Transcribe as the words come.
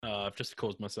I've just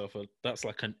caused myself that's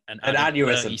like an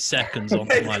aneurysm. 30 seconds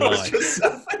onto my life.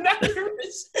 An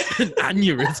aneurysm. An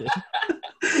aneurysm.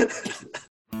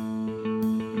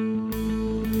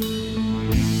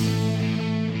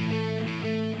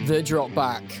 The Drop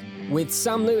Back with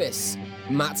Sam Lewis,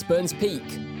 Matt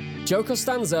Burns-Peak, Joe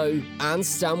Costanzo and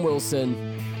Stan Wilson.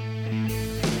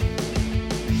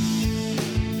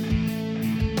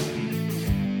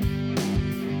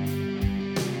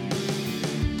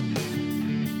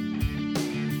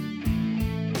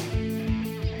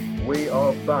 We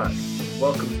are back.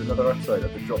 Welcome to another episode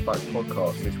of the Drop Back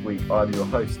podcast. This week I'm your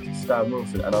host, Stan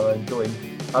Wilson, and I'm joined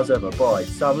as ever by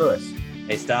Sam Lewis.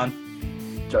 Hey, Stan.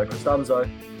 Joe Costanzo.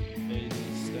 Hey,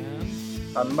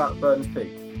 Stan. And Matt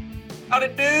Burns-Peak. How'd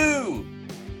it do?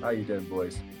 How you doing,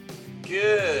 boys?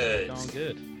 Good. Darn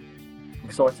good.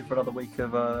 Excited for another week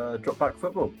of Drop Back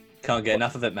football? Can't get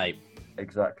enough of it, mate.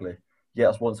 Exactly. Yeah,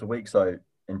 it's once a week, so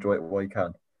enjoy it while you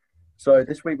can. So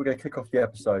this week we're going to kick off the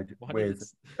episode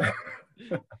with...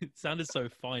 It sounded so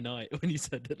finite when you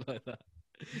said it like that.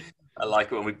 I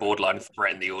like it when we borderline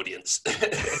threaten the audience.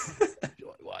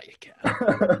 Why you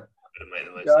can.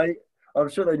 Yeah, I'm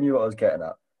sure they knew what I was getting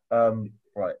at.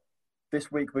 Right.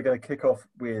 This week we're going to kick off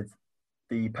with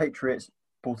the Patriots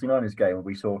 49ers game where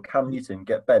we saw Cam Newton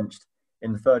get benched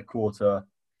in the third quarter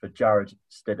for Jared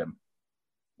Stidham.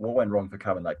 What went wrong for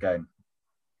Cam in that game?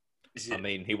 I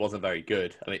mean, he wasn't very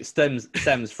good. I mean, it stems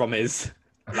from his...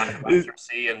 lack of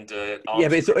accuracy and yeah,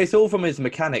 but it's all from his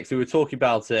mechanics. We were talking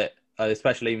about it,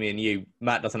 especially me and you.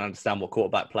 Matt doesn't understand what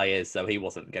quarterback play is, so he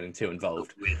wasn't getting too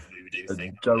involved. Weird voodoo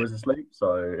thing. Joe was asleep,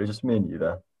 so it was just me and you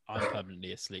there. I'm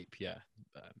permanently asleep, yeah.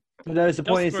 No, the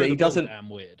point is that he doesn't... Damn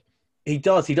weird. He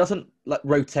doesn't like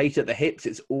rotate at the hips.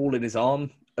 It's all in his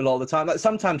arm a lot of the time. Like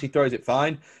sometimes he throws it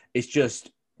fine. It's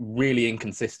just really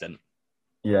inconsistent.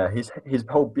 Yeah, his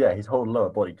whole lower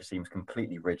body just seems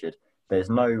completely rigid. There's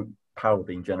no power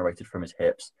being generated from his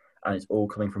hips, and it's all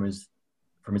coming from his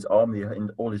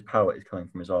arm. All his power is coming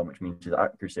from his arm, which means his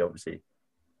accuracy obviously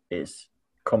is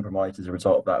compromised as a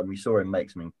result of that. And we saw him make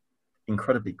some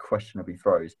incredibly questionable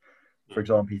throws. For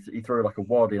example, he threw like a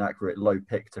wildly inaccurate low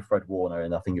pick to Fred Warner,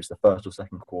 and I think it was the first or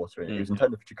second quarter, and it was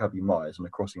intended for Jacoby Myers on a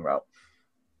crossing route.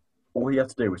 All he had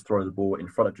to do was throw the ball in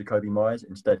front of Jacoby Myers.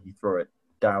 Instead, he threw it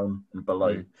down and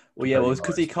below. Well, yeah, well, it's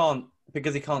because he can't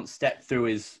step through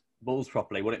his balls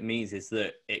properly. What it means is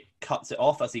that it cuts it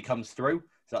off as he comes through.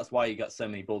 So that's why you got so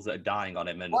many balls that are dying on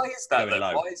him. And why is that?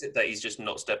 Low. Why is it that he's just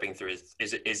not stepping through his?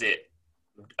 Is it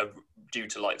due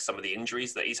to like some of the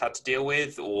injuries that he's had to deal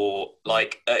with, or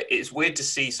like it's weird to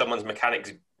see someone's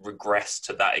mechanics regress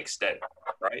to that extent,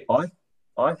 right?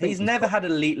 I think he's never had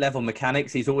elite level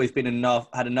mechanics. He's always had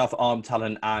enough arm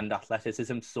talent and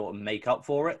athleticism to sort of make up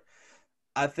for it.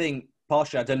 I think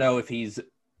partially, I don't know if he's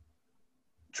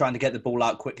trying to get the ball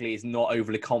out quickly. He's not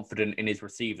overly confident in his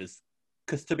receivers.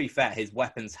 Because to be fair, his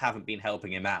weapons haven't been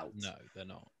helping him out. No, they're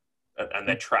not. And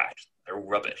they're trash. They're all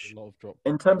rubbish. A lot of drop.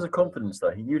 In terms of confidence,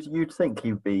 though, you'd think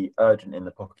he'd be urgent in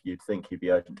the pocket. You'd think he'd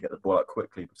be urgent to get the ball out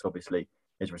quickly, because obviously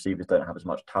his receivers don't have as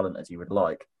much talent as he would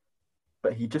like.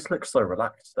 But he just looks so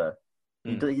relaxed there.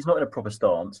 He's not in a proper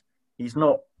stance. He's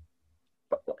not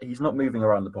moving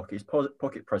around the pocket. His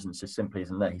pocket presence just simply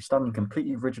isn't there. He's standing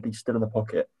completely rigidly still in the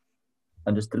pocket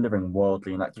and just delivering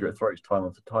wildly inaccurate throws time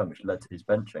after time, which led to his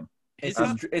benching.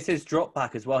 It's his drop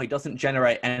back as well. He doesn't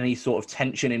generate any sort of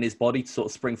tension in his body to sort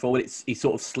of spring forward. He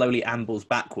sort of slowly ambles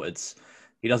backwards.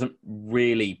 He doesn't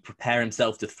really prepare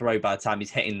himself to throw by the time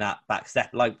he's hitting that back step.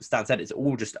 Like Stan said, it's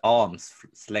all just arms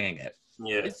slinging it.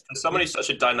 Yeah, for someone who's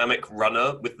such a dynamic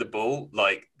runner with the ball,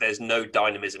 like there's no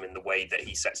dynamism in the way that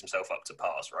he sets himself up to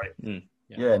pass, right?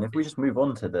 Yeah, and if we just move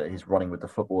on to his running with the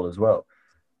football as well,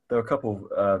 there were a couple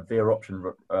veer option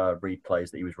read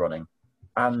plays that he was running,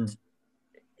 and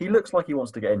he looks like he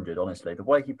wants to get injured, honestly. The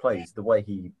way he plays, the way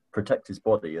he protects his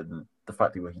body, and the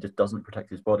fact that he just doesn't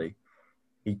protect his body,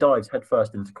 he dives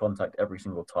headfirst into contact every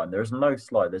single time. There is no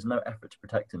slide, there's no effort to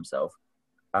protect himself,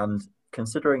 and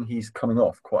considering he's coming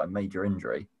off quite a major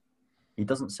injury, he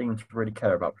doesn't seem to really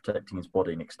care about protecting his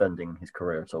body and extending his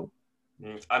career at all.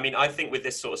 I mean, I think with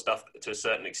this sort of stuff, to a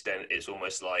certain extent, it's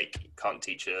almost like you can't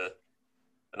teach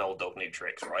an old dog new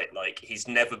tricks, right? Like he's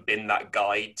never been that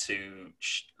guy to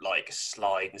like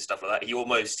slide and stuff like that.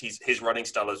 His running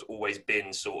style has always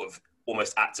been sort of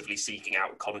almost actively seeking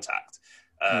out contact.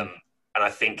 And I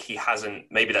think he hasn't.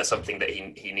 Maybe that's something that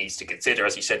he needs to consider,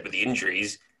 as you said, with the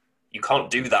injuries. You can't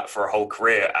do that for a whole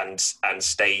career and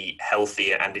stay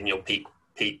healthy and in your peak,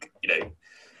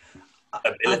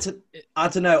 ability. I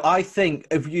don't know. I think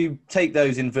if you take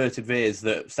those inverted veers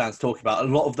that Stan's talking about, a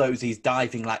lot of those he's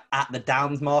diving like at the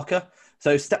downs marker.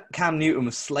 So Cam Newton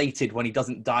was slated when he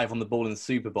doesn't dive on the ball in the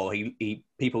Super Bowl.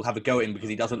 People have a go at him because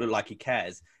he doesn't look like he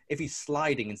cares. If he's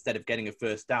sliding instead of getting a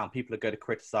first down, people are going to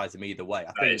criticize him either way.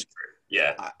 I think is true.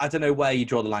 Yeah. I don't know where you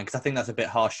draw the line because I think that's a bit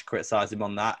harsh to criticize him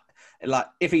on that. Like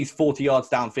if he's 40 yards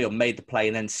downfield, made the play,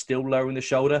 and then still lowering the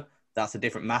shoulder, that's a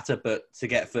different matter. But to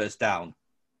get first down.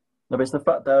 No, but it's the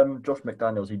fact that Josh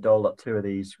McDaniels, he doled up 2 of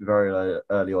these very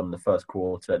early on in the first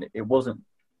quarter, and he was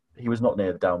not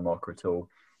near the down marker at all.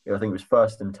 I think it was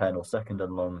 1st and 10 or 2nd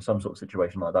and long, some sort of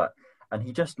situation like that. And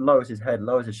he just lowers his head,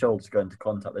 lowers his shoulders going into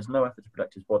contact. There's no effort to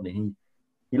protect his body.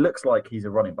 He looks like he's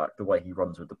a running back the way he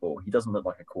runs with the ball. He doesn't look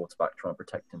like a quarterback trying to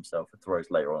protect himself for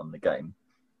throws later on in the game.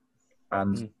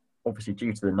 And obviously,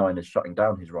 due to the Niners shutting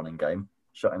down his running game,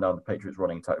 shutting down the Patriots'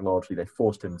 running attack largely, they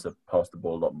forced him to pass the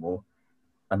ball a lot more.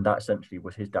 And that essentially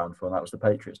was his downfall. And that was the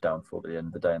Patriots' downfall at the end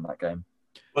of the day in that game.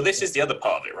 Well, this is the other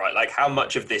part of it, right? Like, how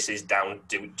much of this is down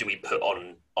do we put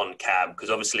on Cam? Because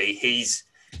obviously he's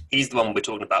the one we're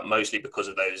talking about mostly because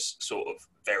of those sort of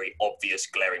very obvious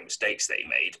glaring mistakes that he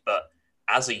made. But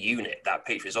as a unit, that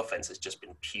Patriots offense has just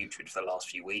been putrid for the last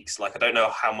few weeks. Like, I don't know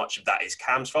how much of that is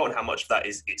Cam's fault and how much of that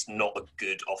is it's not a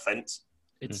good offense.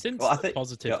 It's since the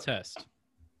positive test.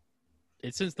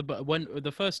 It's since when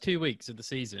the first 2 weeks of the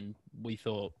season, we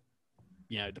thought,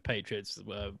 the Patriots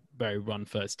were a very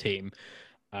run-first team.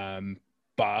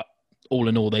 But all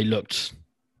in all, they looked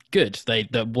good.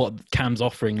 What Cam's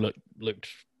offering looked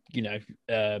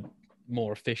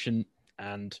more efficient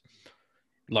and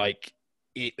like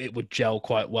it would gel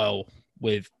quite well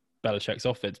with Belichick's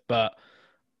offense. But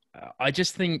I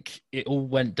just think it all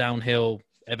went downhill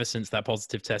ever since that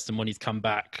positive test. And when he's come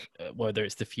back, whether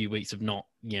it's the few weeks of not,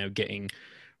 getting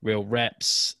real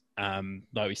reps,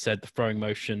 like we said, the throwing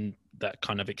motion, that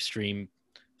kind of extreme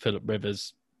Phillip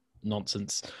Rivers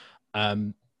nonsense.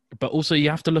 But also you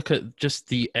have to look at just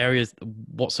the areas,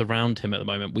 what's around him at the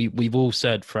moment. We've all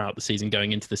said throughout the season,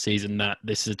 going into the season, that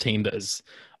this is a team that has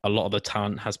a lot of the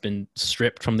talent has been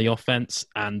stripped from the offense.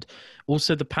 And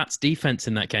also the Pats defense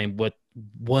in that game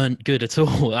weren't good at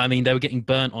all. I mean, they were getting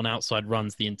burnt on outside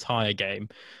runs the entire game.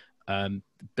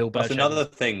 Bill Belichick. That's another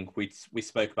thing we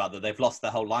spoke about, that they've lost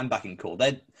their whole linebacking core.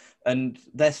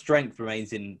 Their strength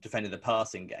remains in defending the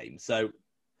passing game. So,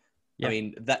 yeah. I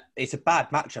mean, that it's a bad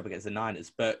matchup against the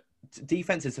Niners, but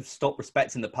defenses have stopped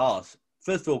respecting the pass.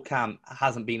 First of all, Cam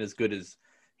hasn't been as good as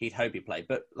he'd hope he played,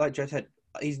 but like Joe said,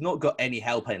 he's not got any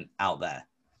help out there.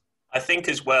 I think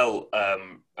as well,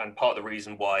 and part of the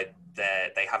reason why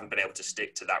they haven't been able to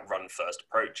stick to that run-first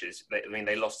approach is,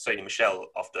 they lost Sony Michel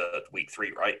after week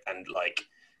 3, right? And, like,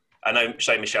 I know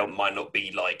Sony Michel might not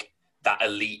be, like, that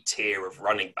elite tier of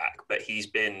running back, but he's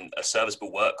been a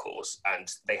serviceable workhorse,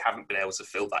 and they haven't been able to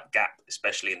fill that gap,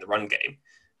 especially in the run game.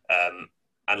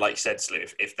 And like you said, Slew,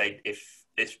 if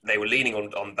they were leaning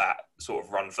on that sort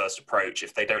of run-first approach,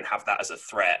 if they don't have that as a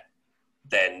threat,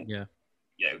 then,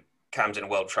 Cam's in a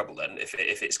world of trouble then. If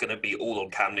it's going to be all on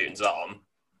Cam Newton's arm,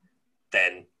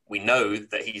 then we know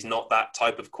that he's not that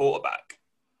type of quarterback.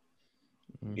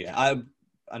 Yeah,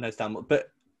 I know Stan,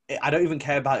 but I don't even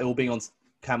care about it all being on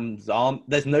Cam's arm.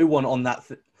 There's no one on that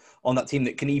team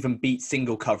that can even beat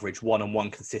single coverage one-on-one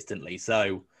consistently.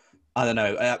 So, I don't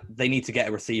know. They need to get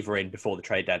a receiver in before the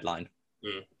trade deadline.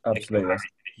 Absolutely.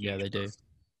 Yeah, they do.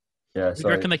 Yeah, Who do you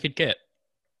reckon they could get?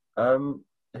 Who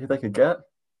they could get?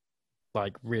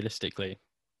 Like, realistically,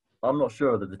 I'm not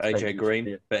sure that the AJ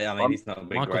Green, but I mean, he's not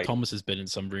been Michael great. Thomas has been in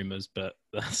some rumours, but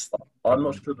that's. I'm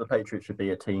not sure the Patriots should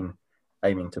be a team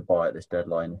aiming to buy at this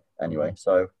deadline anyway.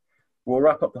 So we'll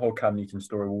wrap up the whole Cam Newton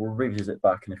story. We'll revisit it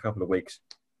back in a couple of weeks,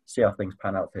 see how things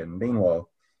pan out for him. Meanwhile,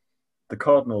 the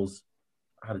Cardinals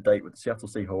had a date with the Seattle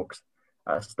Seahawks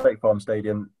at State Farm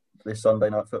Stadium this Sunday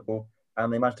Night Football,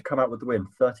 and they managed to come out with the win,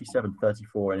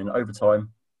 37-34, and in overtime,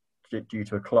 due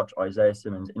to a clutch Isaiah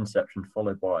Simmons interception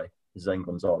followed by Zane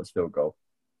Gonzalez field goal.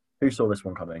 Who saw this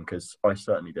one coming? Because I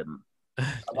certainly didn't. I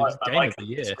like that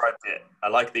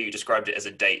you described it as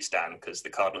a date, Stan, because the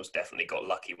Cardinals definitely got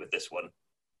lucky with this one.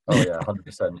 Oh yeah,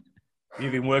 100%.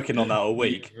 You've been working on that all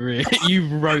week. You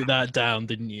wrote that down,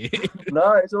 didn't you?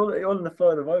 No, it's all in the flow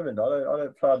of the moment. I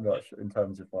don't plan much in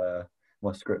terms of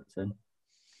my scripting.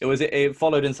 It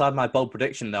followed inside my bold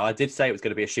prediction though. I did say it was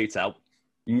going to be a shootout.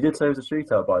 You did say it was a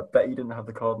shootout, but I bet you didn't have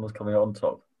the Cardinals coming out on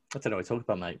top. I don't know what you're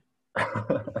talking about, mate.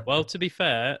 Well, to be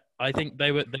fair, I think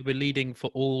they were leading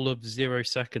for all of 0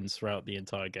 seconds throughout the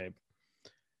entire game.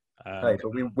 Hey,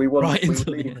 but we won. Right, we were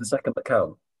leading the second that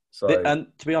count. So, and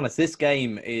to be honest, this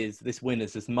win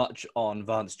is as much on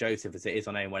Vance Joseph as it is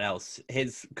on anyone else.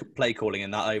 His play calling in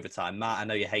that overtime, Matt, I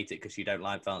know you hate it because you don't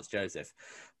like Vance Joseph,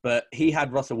 but he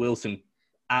had Russell Wilson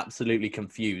absolutely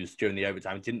confused during the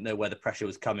overtime. He didn't know where the pressure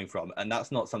was coming from. And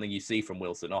that's not something you see from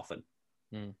Wilson often.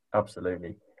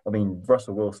 Absolutely. I mean,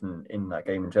 Russell Wilson in that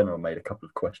game in general made a couple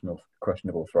of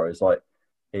questionable throws. Like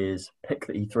his pick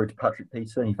that he threw to Patrick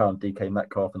Peterson, he found DK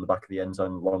Metcalf in the back of the end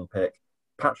zone, long pick.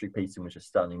 Patrick Peterson was just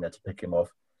standing there to pick him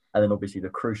off. And then obviously the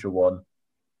crucial one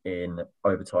in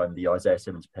overtime, the Isaiah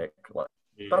Simmons pick. Like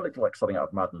that looked like something out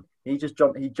of Madden. He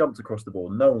jumped across the ball.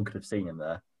 No one could have seen him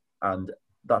there. And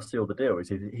that sealed the deal. It was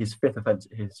his fifth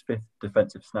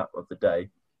defensive snap of the day.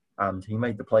 And he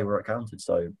made the play where it counted.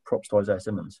 So props to Isaiah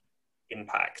Simmons.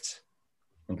 Impact.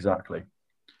 Exactly.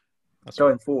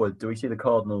 Going forward, do we see the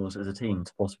Cardinals as a team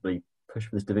to possibly push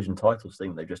for this division title,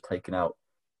 seeing they've just taken out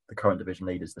the current division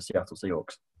leaders, the Seattle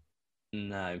Seahawks?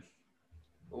 No.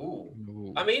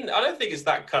 Ooh. I mean, I don't think it's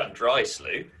that cut and dry,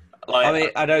 Slew.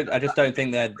 I just don't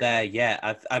think they're there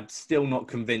yet. I'm still not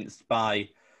convinced by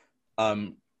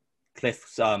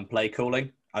Cliff's play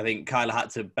calling. I think Kyler had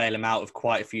to bail him out of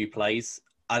quite a few plays.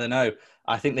 I don't know.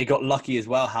 I think they got lucky as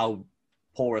well how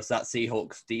porous that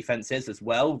Seahawks defense is as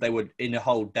well. They were in a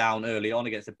hole down early on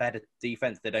against a better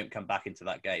defense. They don't come back into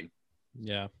that game.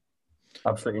 Yeah.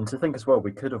 Absolutely. And to think as well,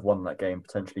 we could have won that game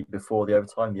potentially before the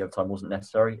overtime. The overtime wasn't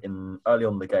necessary. Early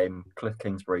on in the game, Cliff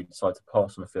Kingsbury decided to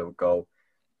pass on a field goal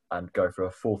and go for a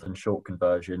 4th and short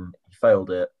conversion. He failed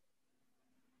it.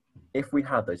 If we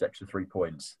had those extra 3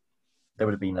 points, there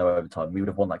would have been no overtime. We would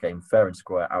have won that game fair and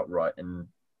square outright. And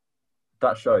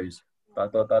that shows,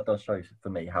 that does show for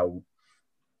me how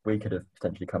we could have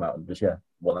potentially come out and just,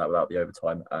 won that without the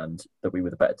overtime, and that we were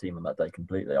the better team on that day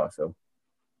completely, I feel.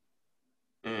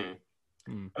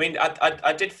 I mean,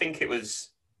 I did think it was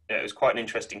quite an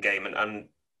interesting game, and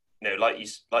like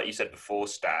you said before,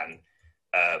 Stan,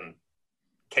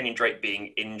 Kenyon Drake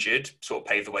being injured sort of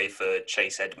paved the way for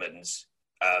Chase Edmonds,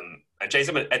 and Chase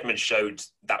Edmonds showed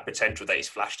that potential that he's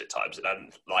flashed at times,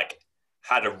 and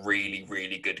had a really,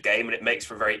 really good game, and it makes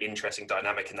for a very interesting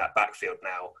dynamic in that backfield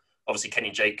now. Obviously,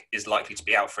 Kenyon Drake is likely to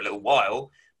be out for a little while,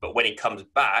 but when he comes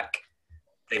back,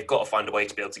 they've got to find a way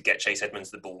to be able to get Chase Edmonds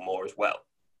the ball more as well.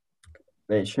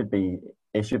 It should be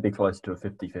close to a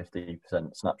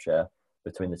 50-50% snap share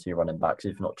between the two running backs,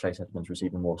 if not Chase Edmonds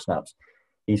receiving more snaps.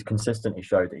 He's consistently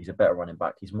showed that he's a better running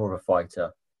back. He's more of a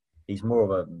fighter. He's more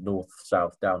of a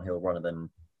north-south downhill runner than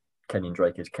Kenyon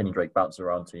Drake is. Kenyon Drake bounces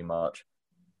around too much.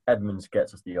 Edmonds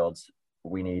gets us the odds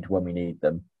we need when we need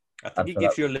them. I think he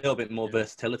gives you a little bit more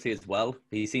versatility as well.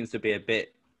 He seems to be a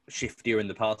bit shiftier in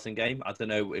the passing game. I don't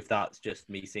know if that's just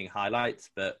me seeing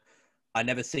highlights, but I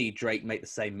never see Drake make the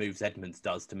same moves Edmonds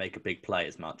does to make a big play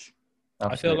as much.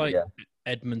 Absolutely, I feel like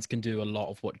Edmonds can do a lot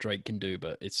of what Drake can do,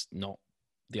 but it's not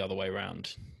the other way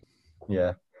around.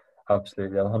 Yeah,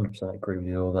 absolutely. I 100% agree with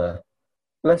you all there.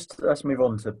 Let's move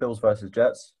on to Bills versus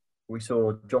Jets. We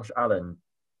saw Josh Allen,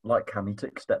 like Cam, he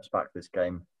took steps back this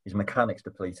game. His mechanics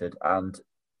depleted, and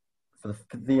for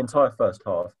the entire first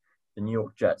half, the New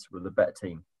York Jets were the better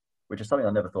team, which is something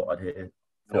I never thought I'd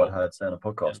heard say on a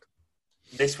podcast.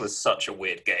 This was such a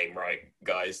weird game, right,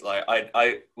 guys?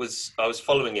 I was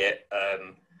following it. I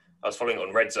was following it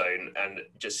on Red Zone, and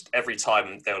just every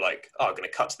time they were like, "Oh, I'm going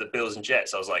to cut to the Bills and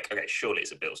Jets," I was like, "Okay, surely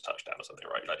it's a Bills touchdown or something,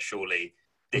 right? Surely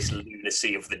this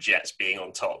lunacy of the Jets being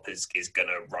on top is going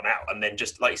to run out." And then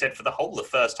just like you said, for the whole of the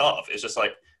first half, it was just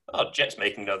like, "Oh, Jets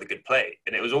making another good play,"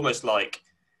 and it was almost like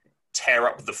tear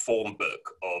up the form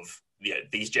book of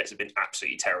these Jets have been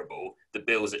absolutely terrible. The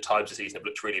Bills at times this season have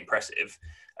looked really impressive.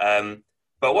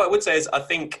 But what I would say is I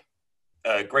think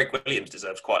Greg Williams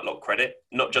deserves quite a lot of credit,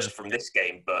 not just from this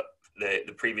game, but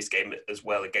the previous game as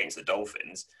well against the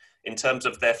Dolphins. In terms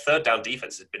of their third down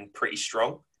defense has been pretty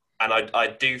strong. And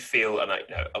I do feel, and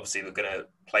obviously we're going to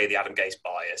play the Adam Gase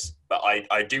bias, but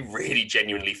I do really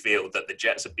genuinely feel that the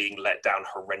Jets are being let down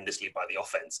horrendously by the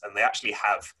offense. And they actually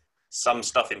have some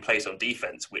stuff in place on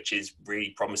defense, which is really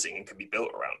promising and can be built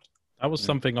around. That was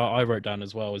something I wrote down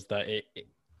as well, is that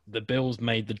the Bills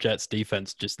made the Jets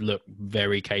defense just look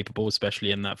very capable,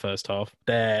 especially in that first half.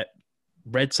 Their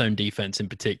red zone defense in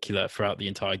particular throughout the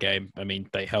entire game, I mean,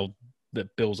 the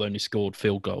Bills only scored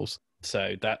field goals.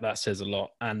 So that says a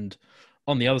lot. And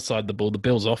on the other side of the ball, the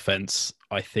Bills offense,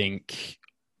 I think,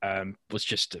 was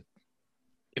just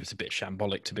it was a bit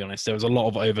shambolic, to be honest. There was a lot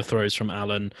of overthrows from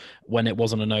Allen. When it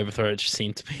wasn't an overthrow, it just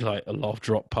seemed to be like a lot of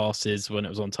drop passes when it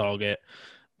was on target.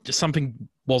 Just something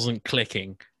wasn't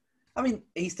clicking. I mean,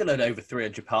 he still had over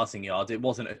 300 passing yards. It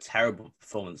wasn't a terrible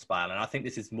performance by Allen. I think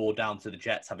this is more down to the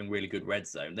Jets having really good red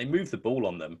zone. They moved the ball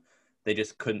on them they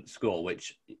just couldn't score,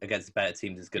 which against better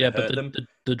teams is going to hurt them.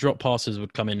 The drop passes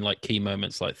would come in like key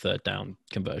moments, like third down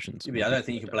conversions. Yeah, I don't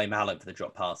think you can blame Allen for the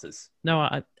drop passes. No,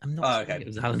 I'm not saying it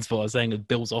was Allen's fault. I was saying the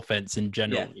Bills' offense in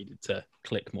general needed to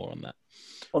click more on that.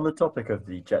 On the topic of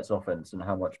the Jets' offense and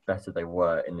how much better they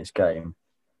were in this game,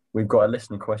 we've got a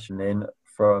listener question in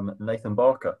from Nathan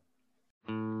Barker.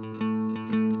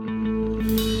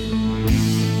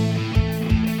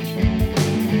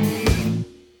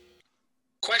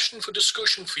 Question for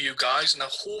discussion for you guys. Now,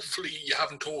 hopefully you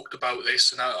haven't talked about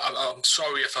this, and I'm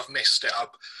sorry if I've missed it.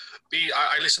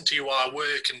 I listen to you while I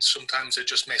work, and sometimes I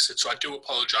just miss it, so I do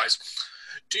apologise.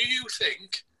 Do you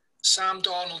think Sam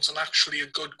Darnold's actually a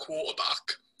good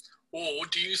quarterback, or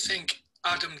do you think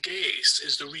Adam Gase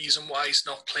is the reason why he's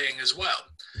not playing as well?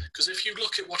 Because if you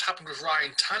look at what happened with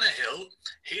Ryan Tannehill,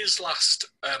 his last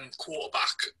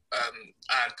quarterback and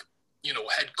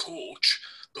head coach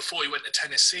before he went to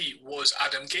Tennessee was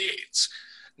Adam Gase.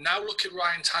 Now look at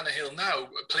Ryan Tannehill now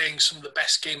playing some of the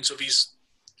best games of his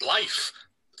life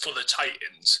for the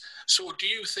Titans. So do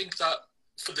you think that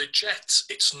for the Jets,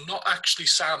 it's not actually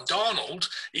Sam Darnold,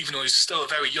 even though he's still a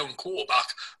very young quarterback,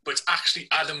 but it's actually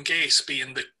Adam Gase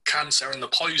being the cancer and the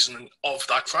poison of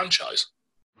that franchise?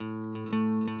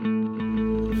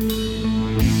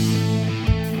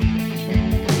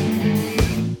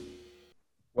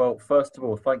 Well, first of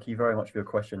all, thank you very much for your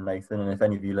question, Nathan. And if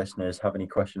any of you listeners have any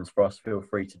questions for us, feel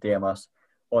free to DM us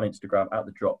on Instagram at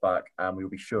The Dropback, and we will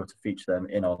be sure to feature them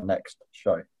in our next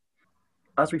show.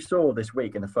 As we saw this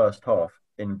week in the first half,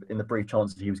 in the brief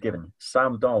chances he was given,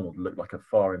 Sam Darnold looked like a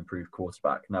far improved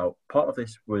quarterback. Now, part of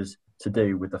this was to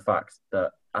do with the fact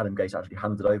that Adam Gase actually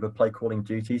handed over play calling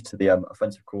duties to the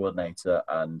offensive coordinator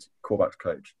and quarterbacks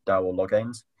coach, Darryl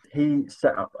Loganes. He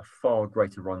set up a far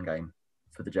greater run game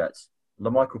for the Jets.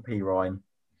 LaMichael P. Ryan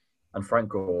and Frank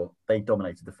Gore, they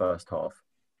dominated the first half.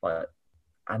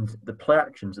 And the play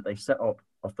actions that they set up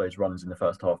off those runs in the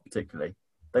first half particularly,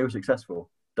 they were successful.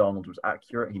 Darnold was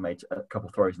accurate. He made a couple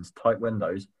of throws into tight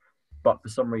windows. But for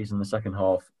some reason, the second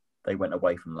half, they went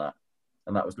away from that.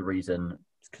 And that was the reason.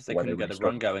 It's because they couldn't get the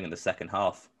run going in the second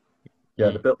half.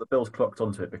 Yeah, the Bills clocked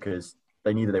onto it because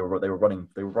they knew that they were running.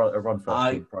 They were a run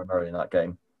first team primarily in that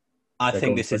game. I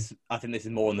think this is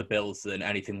more on the Bills than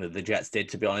anything that the Jets did,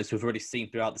 to be honest. We've already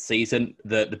seen throughout the season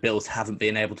that the Bills haven't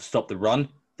been able to stop the run.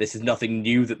 This is nothing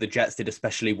new that the Jets did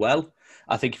especially well.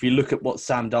 I think if you look at what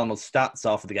Sam Darnold's stats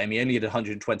are for the game, he only had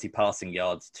 120 passing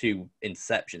yards, 2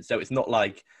 interceptions. So it's not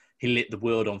like he lit the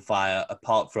world on fire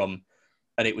apart from,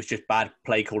 and it was just bad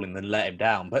play calling that let him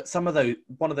down. But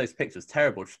one of those picks was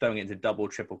terrible, just throwing it into double,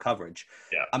 triple coverage.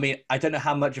 Yeah. I mean, I don't know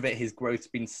how much of it his growth's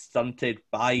been stunted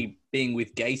by being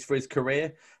with Gase for his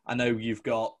career. I know you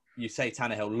say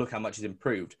Tannehill, look how much he's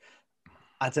improved.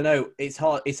 I don't know. It's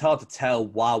hard to tell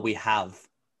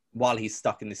while he's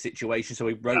stuck in this situation. So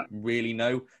we won't really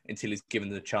know until he's given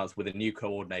the chance with a new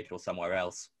coordinator or somewhere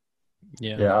else.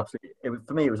 Yeah, absolutely.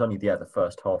 For me, it was only the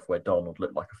first half where Darnold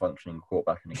looked like a functioning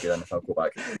quarterback and a good NFL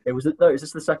quarterback. It was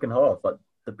just the second half. Like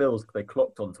the Bills, they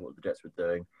clocked onto what the Jets were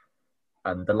doing,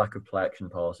 and the lack of play action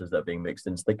passes that are being mixed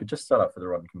in, so they could just sell out for the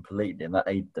run completely, and that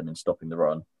aided them in stopping the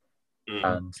run.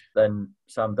 And then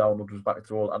Sam Darnold was back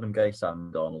to all Adam Gase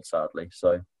Sam Darnold, sadly.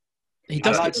 So he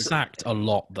does get sacked a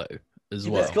lot though. As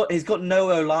well. He's got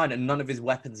no O-line and none of his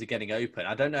weapons are getting open.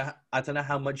 I don't know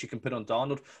how much you can put on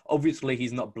Darnold. Obviously,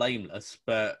 he's not blameless,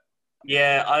 but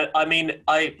yeah, I mean,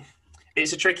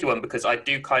 it's a tricky one because I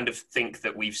do kind of think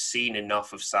that we've seen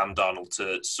enough of Sam Darnold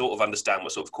to sort of understand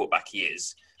what sort of quarterback he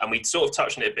is, and we sort of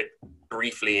touched on it a bit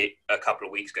briefly a couple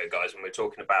of weeks ago, guys, when we were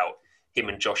talking about him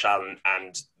and Josh Allen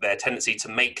and their tendency to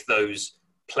make those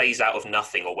plays out of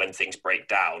nothing or when things break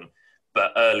down,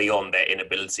 but early on their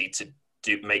inability to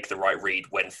make the right read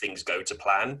when things go to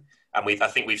plan. And I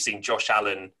think we've seen Josh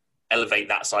Allen elevate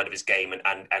that side of his game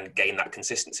and gain that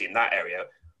consistency in that area.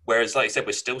 Whereas, like I said,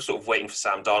 we're still sort of waiting for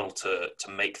Sam Darnold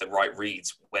to make the right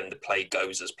reads when the play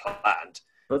goes as planned.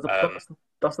 But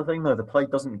that's the thing, though. The play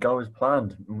doesn't go as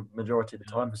planned majority of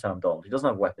the time for Sam Darnold. He doesn't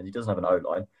have weapons. He doesn't have an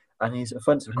O-line. And his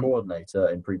offensive coordinator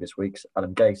in previous weeks,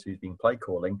 Adam Gase, who's been play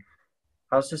calling,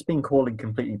 has just been calling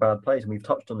completely bad plays. And we've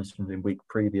touched on this in the week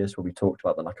previous where we talked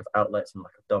about the lack of outlets and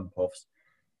lack of dump-offs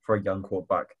for a young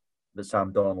quarterback that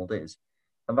Sam Darnold is.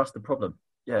 And that's the problem.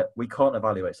 Yeah, we can't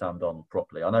evaluate Sam Darnold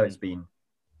properly. I know it's been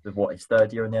his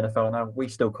third year in the NFL now. We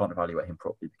still can't evaluate him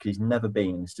properly because he's never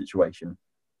been in a situation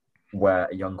where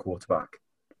a young quarterback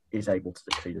is able to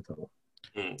succeed at all.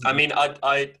 I mean,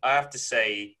 I have to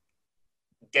say,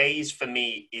 Gaze for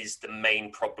me is the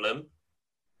main problem.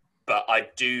 But I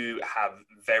do have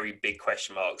very big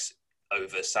question marks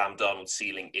over Sam Darnold's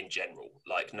ceiling in general.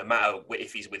 Like, no matter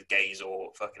if he's with Gaze or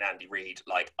fucking Andy Reid,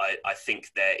 like, I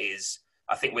think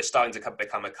we're starting to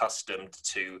become accustomed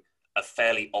to a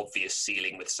fairly obvious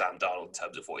ceiling with Sam Darnold in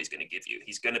terms of what he's going to give you.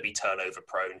 He's going to be turnover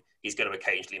prone. He's going to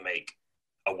occasionally make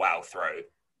a wow throw,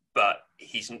 but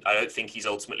I don't think he's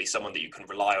ultimately someone that you can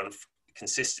rely on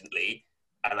consistently.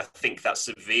 And I think that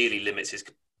severely limits his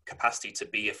capacity to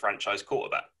be a franchise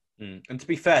quarterback. And to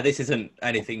be fair, this isn't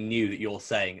anything new that you're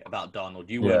saying about Darnold.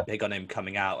 You weren't big on him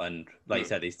coming out, and like you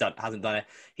said, hasn't done it.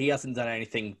 He hasn't done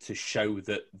anything to show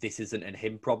that this isn't a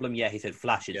him problem. Yeah, he's had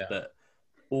flashes, but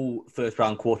all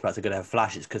first-round quarterbacks are going to have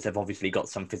flashes because they've obviously got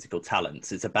some physical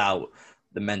talents. It's about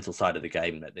the mental side of the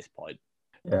game at this point.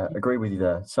 Yeah, agree with you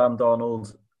there. Sam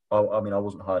Darnold, I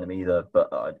wasn't high on him either, but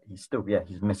he's still,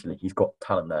 he's got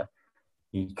talent there.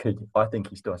 I think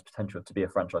he still has potential to be a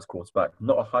franchise quarterback.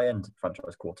 Not a high-end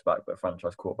franchise quarterback, but a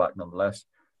franchise quarterback nonetheless.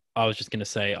 I was just going to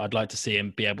say, I'd like to see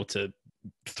him be able to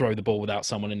throw the ball without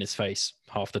someone in his face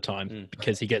half the time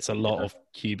because he gets a lot of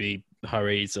QB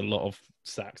hurries, a lot of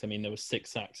sacks. I mean, there were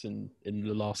 6 sacks in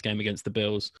the last game against the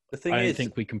Bills. I don't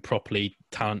think we can properly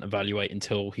talent evaluate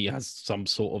until he has some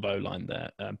sort of O-line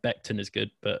there. Becton is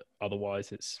good, but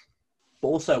otherwise it's... But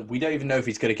also, we don't even know if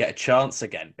he's going to get a chance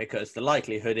again because the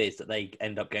likelihood is that they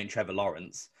end up getting Trevor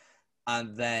Lawrence.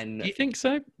 And then... Do you think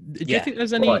so? Do you think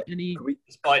there's any...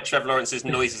 Despite Trevor Lawrence's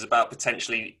noises about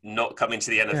potentially not coming to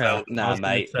the NFL? Nah,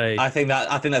 mate. I think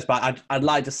that's bad. I'd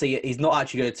like to see it. He's not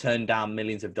actually going to turn down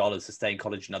millions of dollars to stay in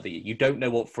college another year. You don't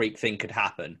know what freak thing could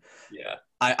happen. Yeah.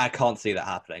 I can't see that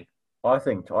happening. I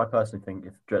personally think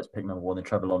if Jets pick number 1 and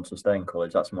Trevor Lawrence will stay in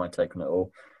college, that's my take on it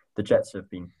all. The Jets have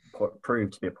been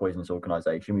proved to be a poisonous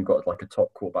organisation. We've got like a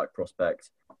top quarterback prospect,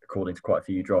 according to quite a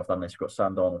few draft analysts. We've got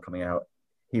Sam Darnold coming out.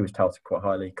 He was touted quite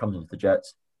highly, comes into the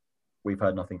Jets. We've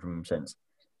heard nothing from him since.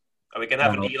 Are we going to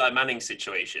have an Eli Manning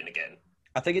situation again?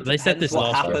 I think it they said this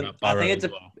last year about Burrow as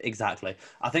well. Exactly.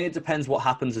 I think it depends what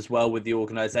happens as well with the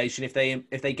organisation. If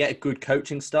they get a good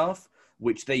coaching staff,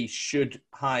 which they should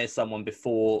hire someone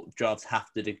before drafts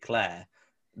have to declare,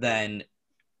 then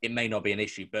it may not be an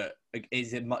issue. But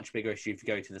is it a much bigger issue if you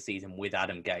go to the season with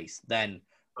Adam Gase? Then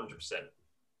 100%.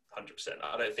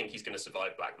 I don't think he's going to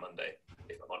survive Black Monday,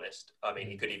 if I'm honest. I mean,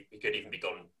 he could even be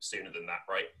gone sooner than that,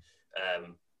 right?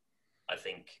 I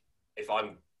think if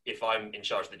I'm in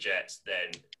charge of the Jets,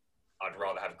 then I'd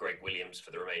rather have Greg Williams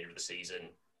for the remainder of the season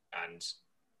and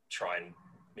try and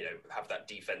have that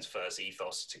defense first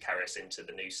ethos to carry us into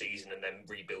the new season and then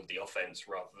rebuild the offense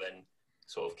rather than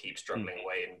sort of keep struggling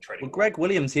away and trading. Well, Greg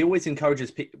Williams, he always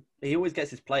encourages he always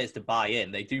gets his players to buy in.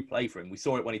 They do play for him. We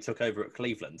saw it when he took over at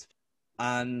Cleveland.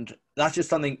 And that's just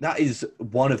something that is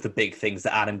one of the big things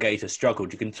that Adam Gase has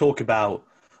struggled. You can talk about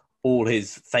all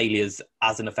his failures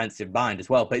as an offensive mind as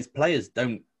well, but his players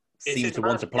don't seem to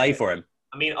want to play for him.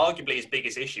 I mean, arguably his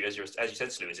biggest issue, as you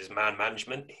said, Stu, is his man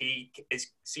management. He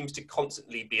seems to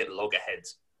constantly be at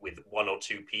loggerheads with 1 or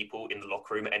 2 people in the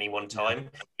locker room at any one time.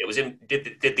 It was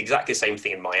did exactly the same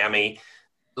thing in Miami.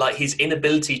 Like, his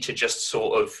inability to just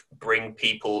sort of bring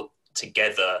people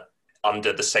together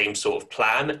under the same sort of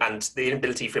plan and the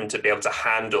inability for him to be able to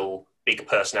handle big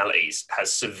personalities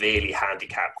has severely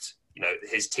handicapped,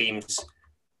 his team's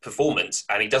performance,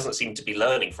 and he doesn't seem to be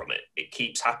learning from it. It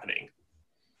keeps happening.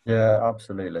 Yeah,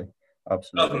 absolutely. Other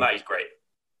than that, he's great.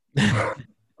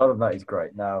 Other than that, he's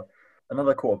great. Now,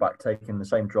 another quarterback taking the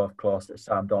same draft class as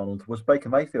Sam Darnold was Baker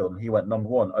Mayfield, and he went number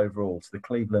 1 overall to the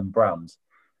Cleveland Browns.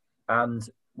 And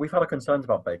we've had our concerns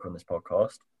about Baker on this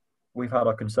podcast. We've had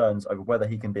our concerns over whether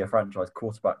he can be a franchise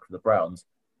quarterback for the Browns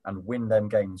and win them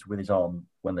games with his arm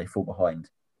when they fall behind.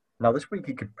 Now, this week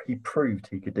he proved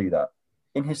he could do that.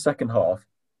 In his second half,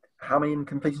 how many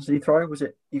incompletions did he throw? Was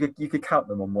it you could count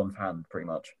them on one hand, pretty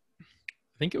much.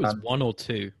 I think it was 1 or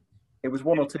 2. It was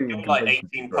 1 or 2. Like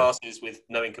 18 passes with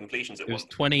no incompletions at once. It was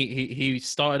 20. He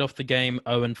started off the game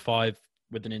 0-5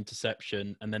 with an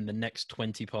interception, and then the next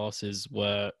 20 passes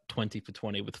were 20 for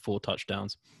 20 with 4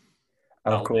 touchdowns.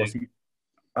 And of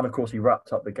course, he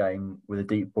wrapped up the game with a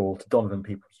deep ball to Donovan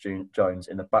Peoples-Jones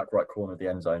in the back right corner of the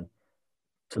end zone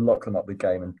to lock them up the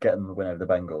game and get them the win over the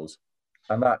Bengals.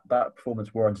 And that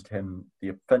performance warranted him the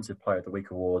Offensive Player of the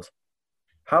Week award.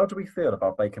 How do we feel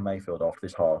about Baker Mayfield after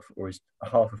this half, or is a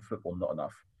half of football not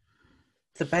enough?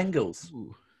 The Bengals.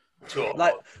 Sure.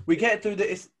 Like, we get through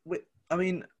this. I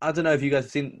mean, I don't know if you guys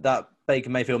have seen that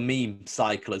Baker Mayfield meme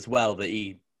cycle as well, that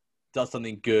he does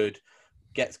something good,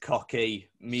 gets cocky,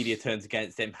 media turns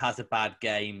against him, has a bad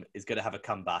game, is going to have a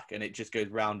comeback, and it just goes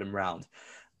round and round.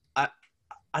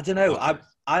 I don't know.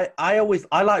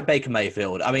 I like Baker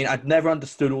Mayfield. I mean, I've never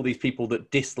understood all these people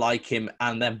that dislike him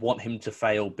and then want him to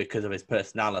fail because of his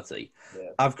personality. Yeah.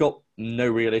 I've got no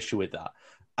real issue with that.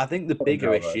 I think the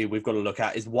bigger issue we've got to look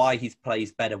at is why he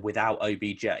plays better without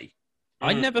OBJ.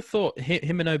 I never thought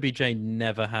him and OBJ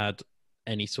never had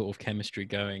any sort of chemistry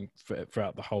going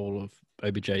throughout the whole of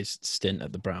OBJ's stint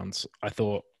at the Browns. I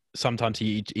thought sometimes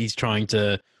he's trying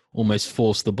to almost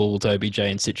force the ball to OBJ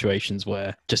in situations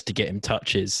where just to get him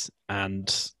touches,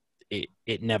 and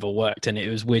it never worked. And it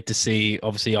was weird to see,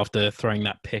 obviously, after throwing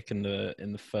that pick in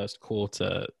the first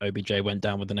quarter, OBJ went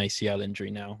down with an ACL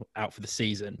injury, now out for the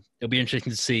season. It'll be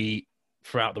interesting to see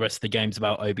throughout the rest of the games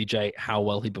about OBJ how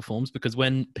well he performs, because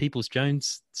when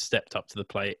Peoples-Jones stepped up to the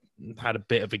plate, had a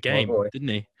bit of a game, didn't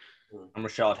he? I'm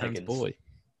Rashard Higgins. Boy.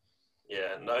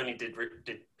 Yeah, not only did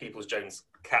Peoples-Jones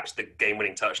catch the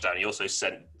game-winning touchdown, he also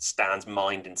sent Stan's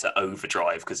mind into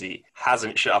overdrive because he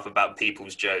hasn't shut up about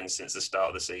Peoples-Jones since the start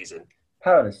of the season.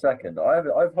 Hang on a second.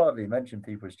 I've hardly mentioned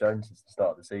Peoples-Jones since the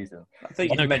start of the season. I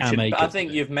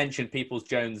think you've mentioned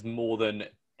Peoples-Jones more than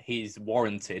he's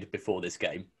warranted before this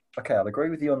game. Okay, I'll agree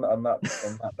with you on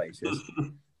that basis.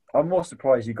 I'm more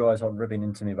surprised you guys aren't ribbing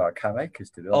into me about Cam Akers,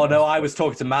 to be honest. Oh, no, I was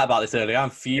talking to Matt about this earlier. I'm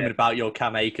fuming about your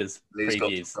Cam Akers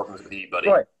previews. Got problems with you, buddy.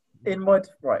 Right.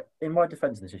 In my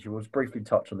defence in this issue, we'll just briefly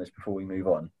touch on this before we move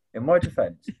on. In my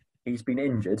defence, he's been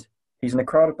injured, he's in a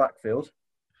crowded backfield,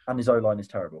 and his O-line is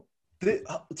terrible. Two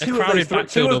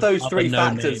of those three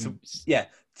factors,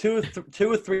 two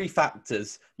or three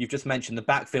factors you've just mentioned, the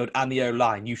backfield and the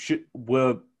O-line,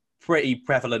 were pretty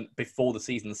prevalent before the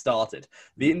season started.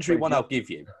 The injury one I'll give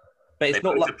you. But it's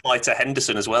not like apply to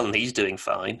Henderson as well, and he's doing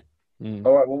fine.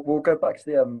 All right, we'll go back to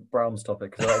the Browns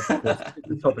topic, because that's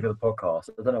the topic of the podcast.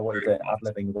 I don't know what you're doing,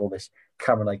 ad-libbing with all this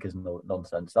Cameron Akers and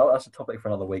nonsense. That's a topic for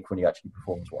another week when he actually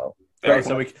performs well.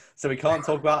 So we can't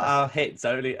talk about our hits,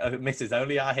 only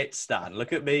our hits, Stan.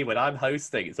 Look at me when I'm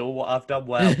hosting. It's all what I've done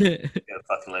well. Yeah,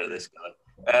 fucking load of this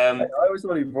guy. I always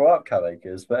thought he brought up Cam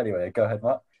Akers, but anyway, go ahead,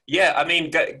 Matt. Yeah, I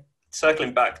mean,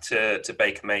 circling back to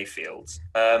Baker Mayfield,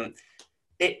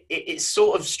 it's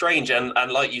sort of strange, and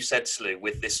like you said, Slew,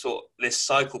 with this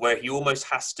cycle where he almost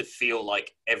has to feel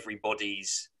like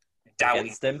everybody's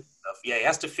doubting him. Yeah, he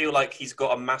has to feel like he's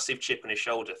got a massive chip on his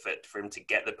shoulder for him to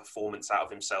get the performance out of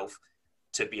himself,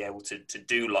 to be able to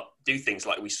do things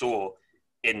like we saw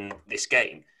in this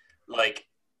game. Like,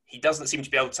 he doesn't seem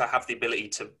to be able to have the ability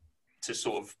to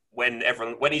sort of, when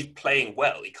he's playing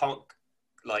well, he can't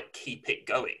like keep it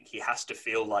going. He has to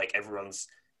feel like everyone's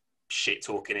shit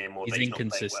talking him, or he's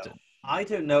inconsistent. Well. I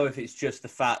don't know if it's just the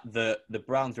fact that the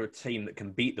Browns are a team that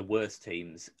can beat the worst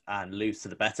teams and lose to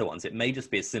the better ones. It may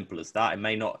just be as simple as that. It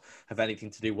may not have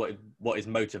anything to do what his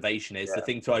motivation is. Yeah. The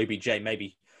thing to OBJ,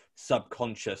 maybe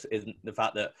subconscious, isn't the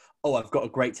fact that, oh, I've got a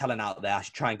great talent out there, I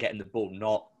should try and get him the ball.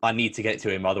 Not, I need to get to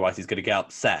him, otherwise he's going to get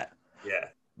upset. Yeah.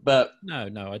 But no,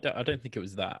 I don't think it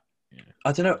was that. Yeah.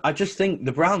 I don't know. I just think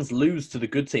the Browns lose to the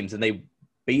good teams and they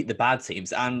beat the bad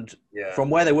teams. And from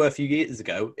where they were a few years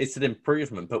ago, it's an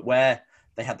improvement. But where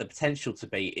they had the potential to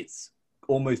be, it's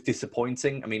almost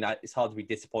disappointing. I mean, it's hard to be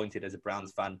disappointed as a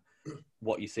Browns fan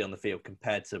what you see on the field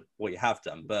compared to what you have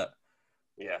done. But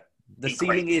the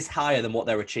ceiling is higher than what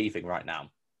they're achieving right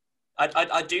now.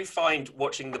 I do find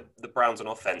watching the Browns on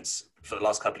offense for the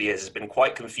last couple of years has been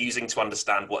quite confusing to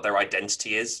understand what their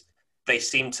identity is. They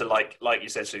seem to, like you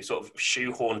said, so sort of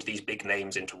shoehorned these big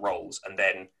names into roles and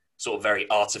then sort of very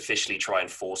artificially try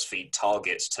and force feed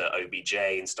targets to OBJ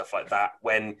and stuff like that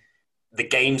when the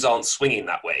games aren't swinging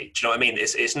that way. Do you know what I mean?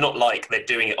 It's not like they're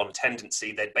doing it on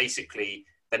tendency.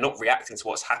 They're not reacting to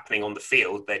what's happening on the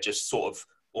field. They're just sort of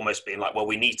almost being like, well,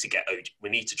 we need to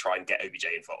try and get OBJ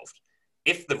involved.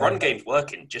 If the run game's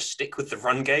working, just stick with the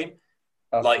run game.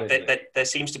 Absolutely. Like there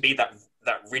seems to be that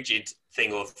rigid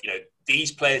thing of,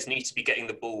 these players need to be getting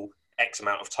the ball X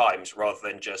amount of times rather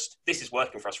than just, this is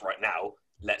working for us right now,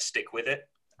 let's stick with it.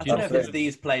 I don't know if it's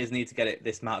these players need to get it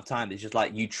this amount of time. It's just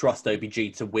like you trust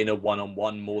OBG to win a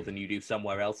one-on-one more than you do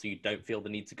somewhere else, so you don't feel the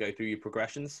need to go through your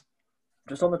progressions.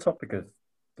 Just on the topic of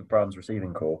the Browns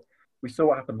receiving core, we saw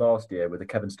what happened last year with the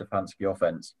Kevin Stefanski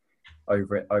offense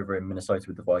over in Minnesota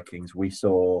with the Vikings. We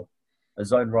saw a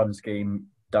zone run scheme,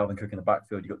 Dalvin Cook in the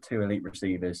backfield. You've got two elite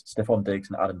receivers, Stephon Diggs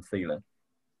and Adam Thielen.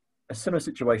 A similar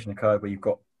situation occurred where you've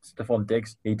got Stephon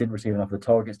Diggs. He didn't receive enough of the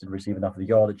targets, didn't receive enough of the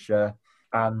yardage share.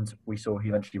 And we saw he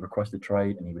eventually requested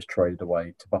trade and he was traded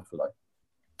away to Buffalo.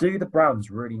 Do the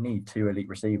Browns really need two elite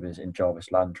receivers in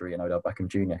Jarvis Landry and Odell Beckham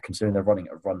Jr., considering they're running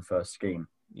a run-first scheme?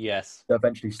 Yes. That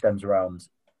eventually stems around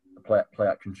the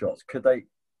play-action shots. Could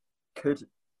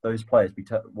those players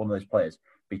one of those players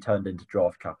be turned into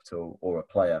draft capital or a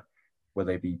player where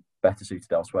they be better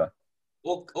suited elsewhere?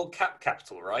 or cap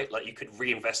capital, right? Like you could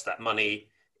reinvest that money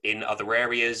in other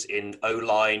areas, in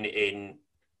O-line, in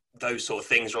those sort of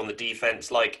things, or on the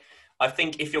defense. Like, I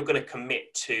think if you're going to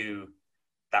commit to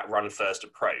that run first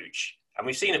approach, and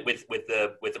we've seen it with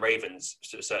the Ravens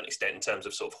to a certain extent in terms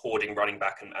of sort of hoarding running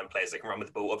back and players that can run with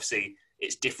the ball. Obviously,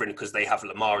 it's different because they have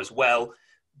Lamar as well.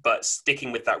 But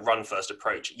sticking with that run first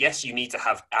approach, yes, you need to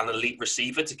have an elite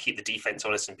receiver to keep the defense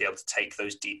honest and be able to take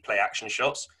those deep play action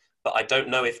shots. But I don't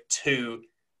know if two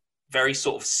very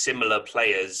sort of similar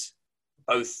players,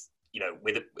 both,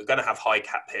 we're going to have high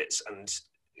cap hits and,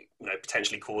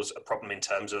 potentially cause a problem in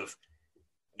terms of,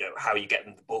 how you get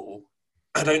them the ball.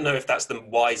 I don't know if that's the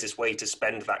wisest way to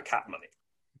spend that cap money.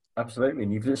 Absolutely.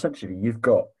 And you've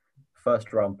got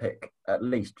first round pick at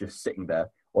least just sitting there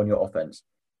on your offense.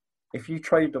 If you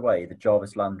trade away the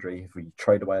Jarvis Landry, if you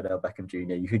trade away Odell Beckham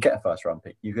Jr., you could get a first round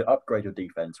pick. You could upgrade your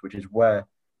defense, which is where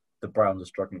the Browns are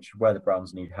struggling, which is where the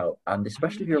Browns need help. And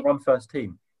especially if you're a run first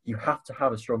team, you have to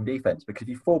have a strong defense, because if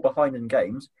you fall behind in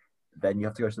games, then you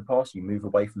have to go to the pass, you move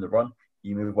away from the run,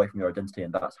 you move away from your identity,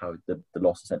 and that's how the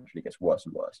loss essentially gets worse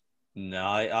and worse. No,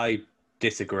 I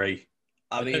disagree.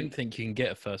 I don't think you can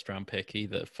get a first round pick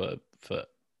either for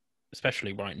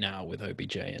especially right now with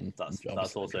OBJ and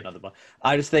that's also another one.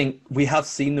 I just think we have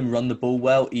seen them run the ball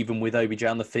well, even with OBJ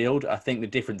on the field. I think the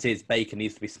difference is Baker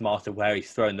needs to be smarter where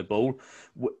he's throwing the ball.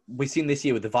 We've seen this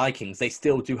year with the Vikings, they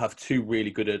still do have two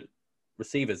really good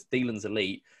receivers. Thielen's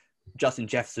elite. Justin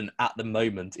Jefferson at the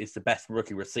moment is the best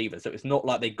rookie receiver. So it's not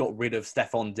like they got rid of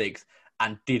Stephon Diggs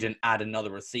and didn't add another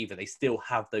receiver. They still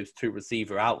have those two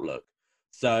receiver outlook.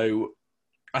 So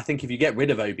I think if you get rid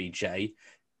of OBJ,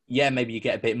 yeah, maybe you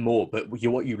get a bit more, but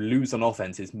what you lose on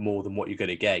offense is more than what you're going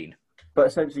to gain. But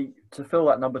essentially, to fill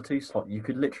that number 2 slot, you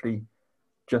could literally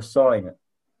just sign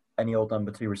any old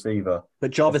number 2 receiver.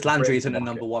 But Jarvis Landry isn't a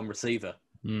number 1 receiver.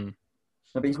 No,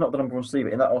 but he's not the number 1 receiver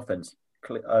in that offense.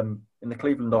 In the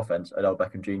Cleveland offense, Odell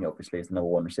Beckham Jr. obviously is the number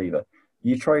 1 receiver.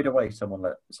 You trade away someone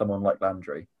like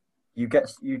Landry, you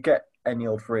get any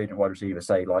old free agent wide receiver,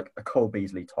 say like a Cole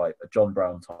Beasley type, a John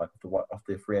Brown type off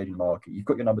the free agent market. You've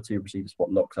got your number 2 receiver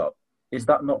spot locked up. Is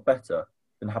that not better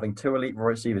than having 2 elite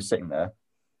receivers sitting there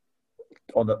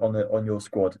on your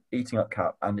squad, eating up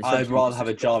cap? And I'd rather have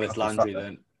a Jarvis Landry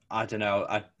than, I don't know.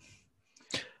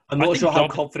 I'm not sure how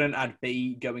confident I'd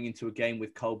be going into a game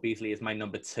with Cole Beasley as my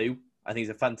number 2. I think he's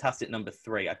a fantastic number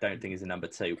 3. I don't think he's a number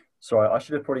 2. Sorry, I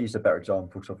should have probably used a better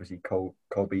example, because obviously Cole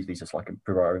Beasley's just like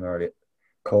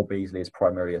Cole Beasley is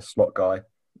primarily a slot guy.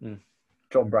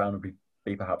 John Brown would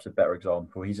be perhaps a better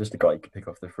example. He's just a guy you can pick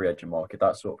off the free agent market,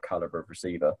 that sort of caliber of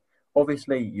receiver.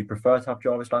 Obviously, you'd prefer to have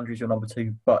Jarvis Landry as your number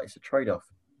 2, but it's a trade-off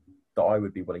that I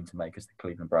would be willing to make as the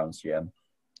Cleveland Browns GM,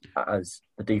 as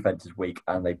the defense is weak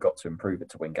and they've got to improve it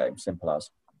to win games. Simple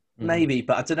as. Maybe,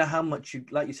 but I don't know how much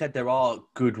like you said, there are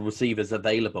good receivers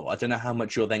available. I don't know how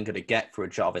much you're then going to get for a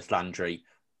Jarvis Landry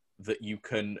that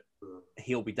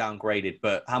he'll be downgraded,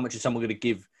 but how much is someone going to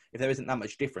give? If there isn't that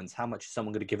much difference, how much is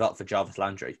someone going to give up for Jarvis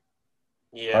Landry?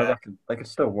 Yeah, I reckon they could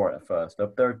still warrant it first. There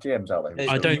are GMs out there.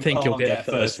 I don't think you'll get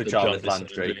first for Jarvis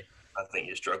Landry. I think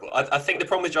you struggle. I think the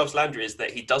problem with Jarvis Landry is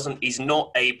that he's not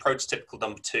a prototypical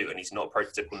number 2 and he's not a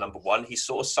prototypical number 1. He's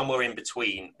sort of somewhere in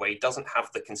between, where he doesn't have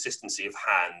the consistency of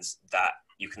hands that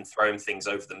you can throw him things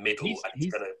over the middle and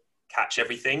he's going to catch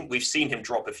everything. We've seen him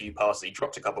drop a few passes. He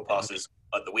dropped a couple of passes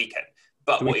at the weekend.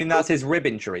 But do we think that's his rib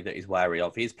injury that he's wary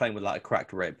of? He's playing with like a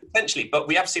cracked rib. Potentially, but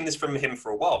we have seen this from him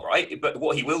for a while, right? But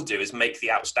what he will do is make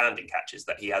the outstanding catches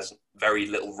that he has very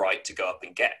little right to go up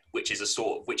and get, which is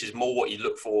more what you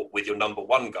look for with your number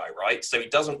 1 guy, right? So he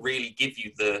doesn't really give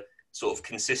you the sort of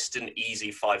consistent,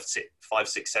 easy 5,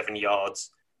 6, 7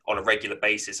 yards on a regular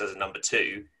basis as a number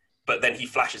 2. But then he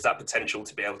flashes that potential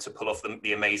to be able to pull off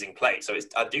the amazing play. So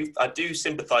I do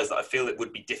sympathise that I feel it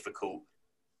would be difficult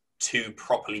to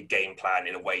properly game plan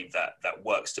in a way that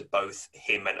works to both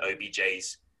him and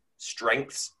OBJ's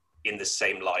strengths in the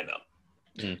same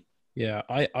lineup. Yeah,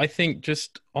 I think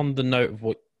just on the note of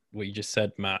what you just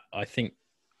said, Matt, I think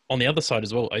on the other side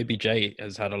as well, OBJ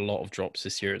has had a lot of drops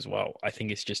this year as well. I think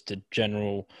it's just a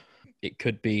general, it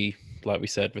could be, like we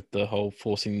said, with the whole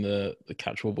forcing the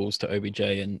catchable balls to OBJ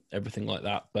and everything like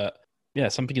that. But yeah,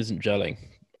 something isn't gelling.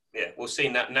 Yeah, we'll see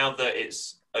now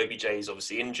that OBJ is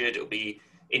obviously injured, it'll be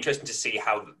interesting to see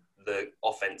how the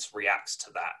offense reacts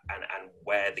to that and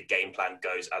where the game plan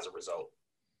goes as a result.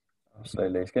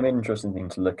 Absolutely. It's going to be an interesting thing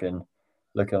to look in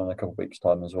a couple of weeks'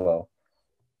 time as well.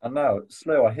 And now,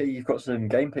 Slow, I hear you've got some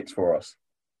game picks for us.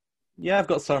 Yeah, I've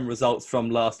got some results from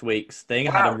last week's thing.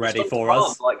 I had them ready for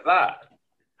us. Like that.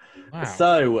 Wow.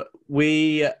 So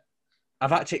we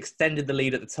I've actually extended the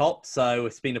lead at the top, so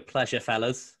it's been a pleasure,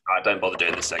 fellas. Don't bother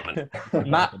doing this segment.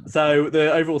 Matt, so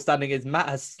the overall standing is Matt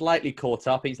has slightly caught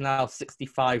up. He's now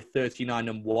 65, 39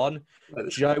 and 1.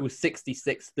 Joe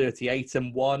 66, 38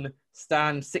 and 1.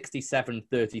 Stan 67,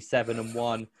 37 and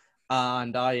 1.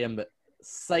 And I am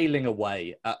sailing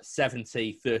away at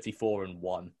 70, 34 and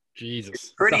 1.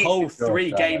 Jesus. It's a whole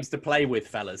 3 games to play with,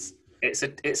 fellas.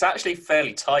 It's actually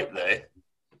fairly tight there.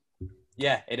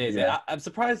 Yeah, it is. Yeah. I'm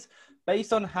surprised,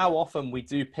 based on how often we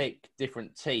do pick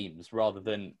different teams rather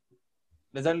than...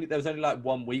 There was only like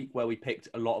 1 week where we picked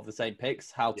a lot of the same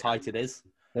picks, how tight it is.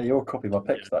 Yeah, you're copying my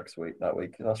picks that week.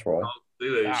 That's right.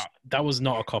 That was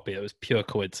not a copy. It was pure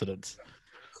coincidence.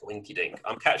 Winky dink.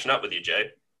 I'm catching up with you, Joe.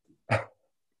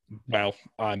 Well,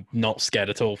 I'm not scared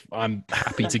at all. I'm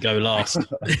happy to go last.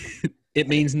 It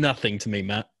means nothing to me,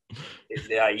 Matt.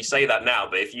 Yeah, you say that now,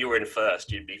 but if you were in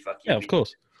first, you'd be fucking... Yeah, of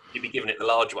course. You'd be giving it the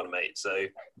large one, mate. So I'm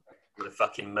going to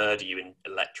fucking murder you in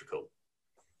electrical.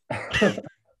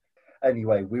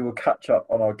 Anyway, we will catch up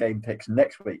on our game picks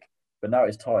next week. But now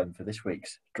it's time for this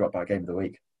week's Dropout Game of the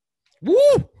Week.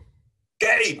 Woo!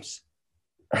 Games!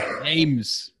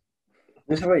 Games.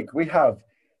 This week we have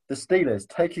the Steelers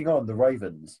taking on the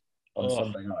Ravens on Oh.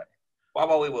 Sunday night.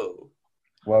 Wow, we will.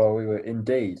 Well, we were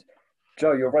indeed.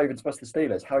 Joe, your Ravens versus the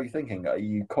Steelers. How are you thinking? Are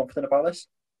you confident about this?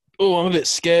 Oh, I'm a bit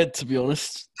scared, to be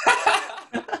honest.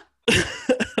 I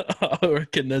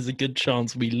reckon there's a good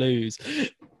chance we lose.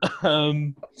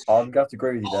 I'm going to have to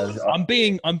agree with you there. I'm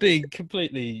being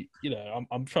completely,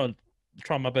 I'm trying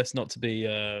my best not to be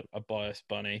a biased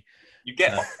bunny. You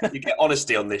get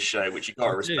honesty on this show, which you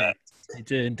got to respect. You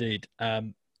do indeed.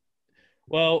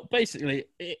 Well, basically,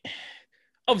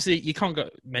 obviously you can't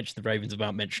mention the Ravens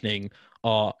without mentioning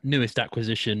our newest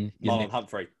acquisition, Marlon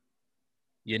Humphrey.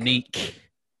 Unique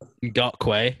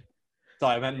Ngakwe.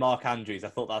 Sorry, I meant Mark Andrews. I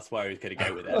thought that's where he was going to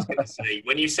go with I was it. going to say,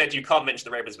 when you said you can't mention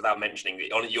the Ravens without mentioning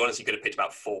it, you honestly could have picked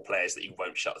about 4 players that you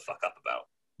won't shut the fuck up about.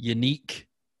 Unique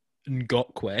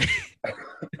Ngakwe.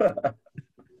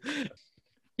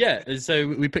 Yeah, so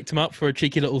we picked him up for a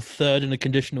cheeky little 3rd and a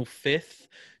conditional 5th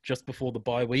just before the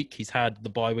bye week. He's had the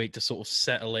bye week to sort of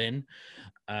settle in.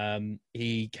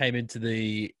 He came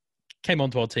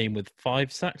onto our team with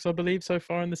 5 sacks, I believe, so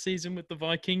far in the season with the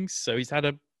Vikings. So he's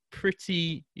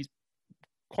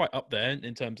quite up there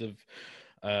in terms of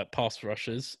pass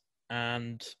rushers.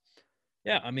 And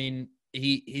yeah, I mean,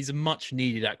 he's a much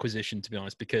needed acquisition, to be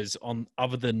honest, because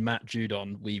other than Matt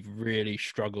Judon, we've really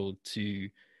struggled to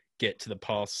get to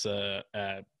the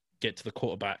get to the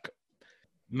quarterback.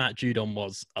 Matt Judon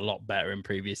was a lot better in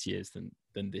previous years than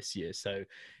this year. So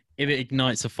if it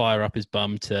ignites a fire up his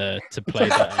bum to play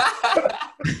better,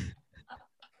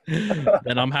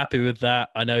 then I'm happy with that.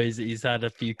 I know he's had a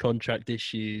few contract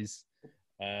issues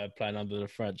playing under the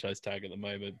franchise tag at the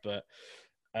moment, but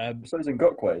So he's in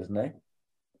Ngakwe, isn't he?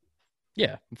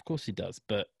 yeah, of course he does.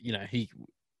 But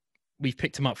we've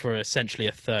picked him up for essentially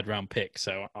a 3rd round pick,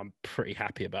 so I'm pretty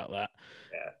happy about that.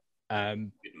 Yeah.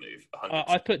 Good move.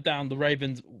 I put down the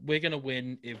Ravens. We're going to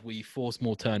win if we force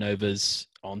more turnovers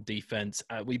on defense.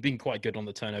 We've been quite good on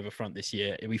the turnover front this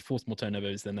year. If we force more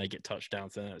turnovers, then they get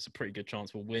touchdowns. Then it's a pretty good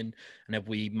chance we'll win. And if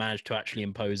we manage to actually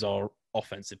impose our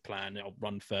offensive plan, our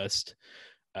run first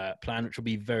plan, which will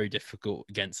be very difficult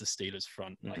against the Steelers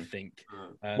front, I think.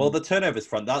 Well, the turnovers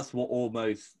front, that's what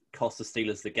almost cost the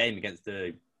Steelers the game against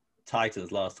the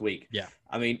Titans last week. Yeah.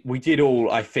 I mean, we did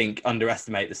all, I think,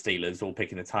 underestimate the Steelers, all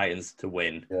picking the Titans to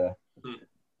win. Yeah.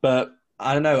 But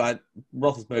I don't know,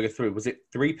 Roethlisberger threw, was it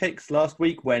 3 picks last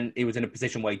week when he was in a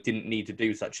position where he didn't need to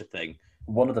do such a thing?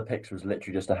 One of the picks was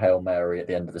literally just a Hail Mary at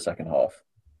the end of the second half.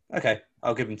 Okay,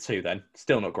 I'll give him 2 then.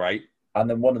 Still not great. And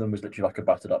then one of them was literally like a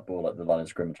battered up ball at the line of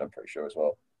scrimmage, I'm pretty sure as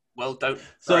well. Well, don't.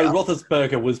 So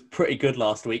Roethlisberger was pretty good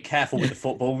last week. Careful with the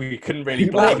football. We couldn't really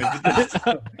blame him.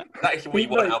 That's what you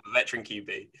want out of a veteran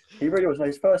QB. He really was. No,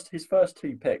 his first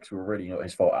 2 picks were really not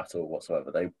his fault at all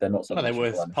whatsoever. They're not No, something. they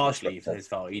were partially his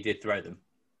fault. He did throw them.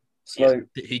 So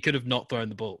He could have not thrown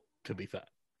the ball, to be fair.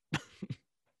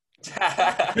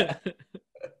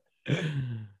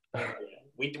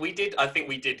 we did. I think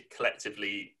we did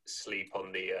collectively sleep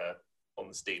on the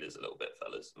Steelers a little bit,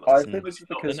 fellas. I think this is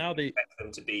because now they expect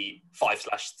them to be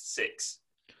 5/6.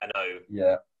 I know.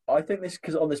 Yeah, I think this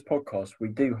because on this podcast we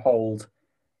do hold.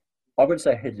 I wouldn't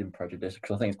say hidden prejudice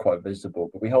because I think it's quite visible,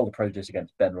 but we hold a prejudice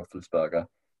against Ben Roethlisberger,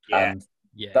 and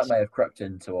that may have crept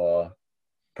into our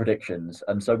predictions,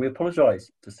 and so we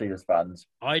apologise to Steelers fans.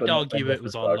 I'd argue it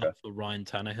was our love for Ryan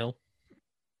Tannehill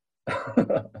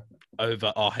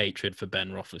over our hatred for Ben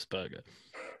Roethlisberger.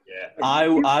 Yeah.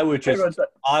 I would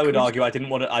argue I didn't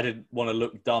want to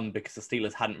look dumb because the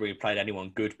Steelers hadn't really played anyone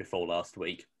good before last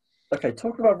week. Okay,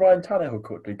 talking about Ryan Tannehill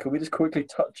quickly, can we just quickly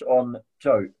touch on,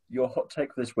 Joe, your hot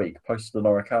take for this week, posted on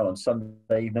our account on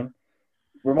Sunday evening?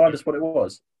 Remind us what it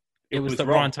was. It was that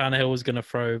wrong. Ryan Tannehill was going to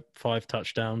throw 5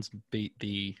 touchdowns and beat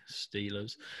the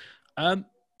Steelers.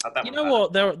 You know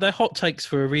what? They're hot takes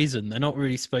for a reason. They're not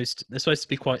really supposed to. They're supposed to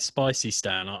be quite spicy,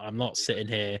 Stan. I'm not sitting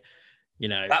here,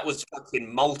 That was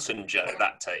fucking molten, Joe,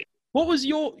 that take. What was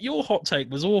your hot take?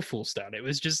 Was awful, Stan. It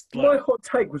was just My like hot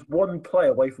take was one play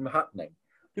away from happening.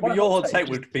 Yeah, but your hot take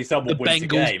would be someone the wins the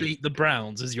Bengals game. beat the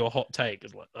Browns as your hot take.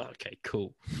 It's like, okay,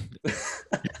 cool.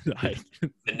 Like,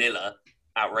 Vanilla,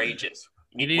 outrageous.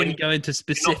 you need to go into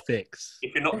specifics.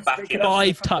 If you're not backing up,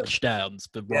 5 touchdowns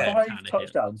for Ryan 5 Tannehill.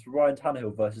 touchdowns for Ryan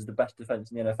Tannehill versus the best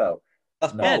defense in the NFL.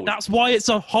 That's No. Yeah, bold. that's why it's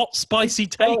a hot, spicy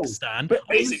take, Oh, Stan. but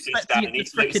I was basically, expecting Stan it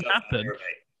needs to to make freaking something happen. here,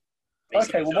 mate.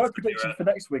 Okay, well, my prediction for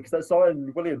next week is that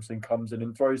Zion Williamson comes in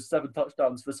and throws 7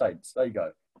 touchdowns for the Saints. There you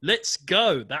go. Let's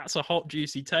go. That's a hot,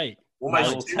 juicy take. I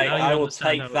will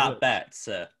take that bet,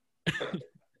 sir.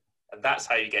 And that's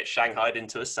how you get shanghaied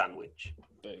into a sandwich.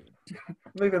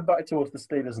 Moving back towards the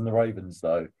Steelers and the Ravens,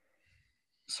 though.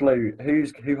 Slew,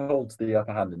 who holds the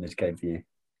upper hand in this game for you?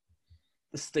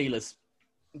 The Steelers.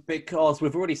 Because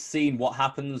we've already seen what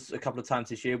happens a couple of times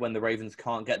this year when the Ravens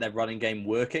can't get their running game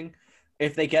working.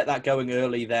 If they get that going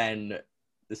early, then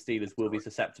the Steelers will be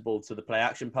susceptible to the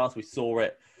play-action pass. We saw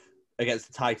it against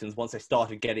the Titans. Once they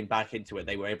started getting back into it,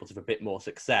 they were able to have a bit more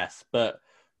success. But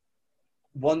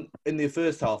in the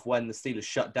first half, when the Steelers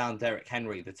shut down Derrick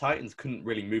Henry, the Titans couldn't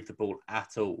really move the ball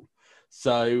at all.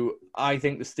 So I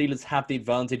think the Steelers have the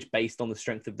advantage based on the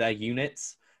strength of their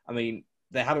units. I mean,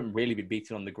 they haven't really been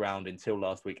beaten on the ground until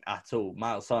last week at all.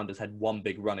 Miles Sanders had one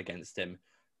big run against him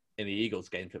in the Eagles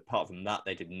game, but apart from that,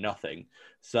 they did nothing.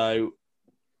 So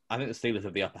I think the Steelers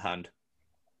have the upper hand.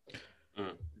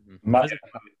 Matt?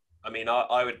 I mean,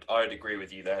 I would agree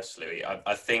with you there, Slewy.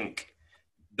 I think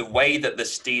the way that the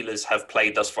Steelers have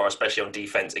played thus far, especially on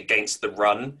defense against the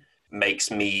run, makes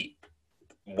me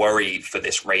worry for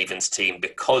this Ravens team,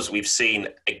 because we've seen,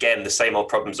 again, the same old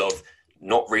problems of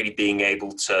not really being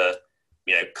able to,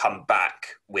 come back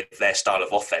with their style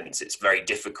of offense. It's very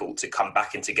difficult to come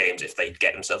back into games if they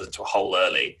get themselves into a hole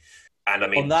early. And I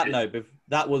mean, on that note,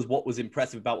 that was what was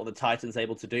impressive about what the Titans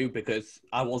able to do, because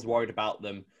I was worried about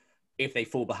them. If they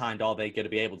fall behind, are they going to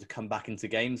be able to come back into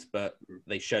games? But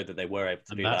they showed that they were able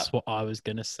to do that. That's what I was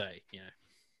going to say.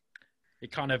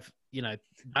 It kind of,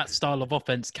 that style of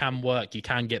offense can work. You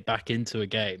can get back into a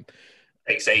game.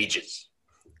 It takes ages.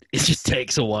 It just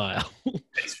takes a while.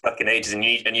 It's fucking ages, and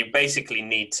you basically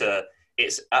need to.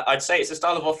 I'd say it's a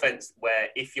style of offense where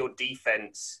if your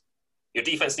defense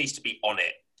needs to be on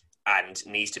it and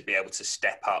needs to be able to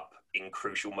step up in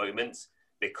crucial moments,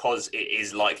 because it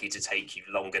is likely to take you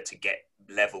longer to get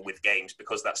level with games.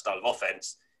 Because that style of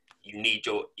offense,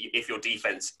 if your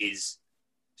defense is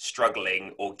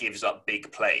struggling or gives up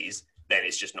big plays, then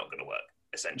it's just not going to work,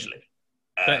 essentially.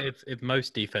 But if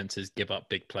most defenses give up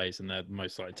big plays, and they're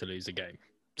most likely to lose a game.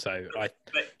 So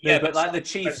but like the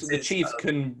Chiefs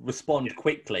can respond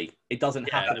quickly. It doesn't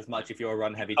happen as much if you're a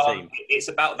run-heavy team. It's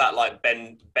about that, like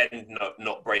bend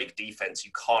not break defense.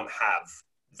 You can't have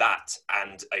that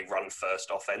and a run-first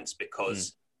offense,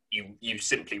 because you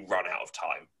simply run out of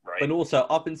time, right? And also,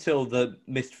 up until the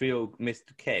missed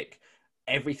kick,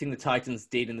 everything the Titans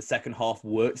did in the second half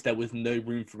worked. There was no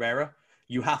room for error.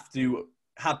 You have to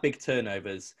have big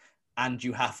turnovers, and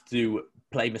you have to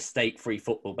play mistake-free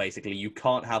football, basically. You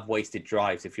can't have wasted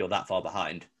drives if you're that far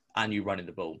behind and you run in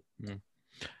the ball.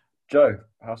 Joe,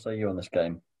 how say you on this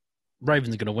game?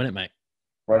 Ravens are going to win it, mate.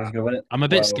 Ravens are going to win it? I'm a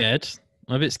bit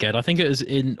scared. I think it is,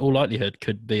 in all likelihood,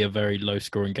 could be a very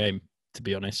low-scoring game, to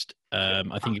be honest. I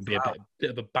think it'd be a bit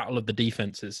of a battle of the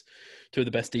defenses, 2 of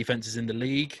the best defenses in the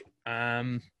league.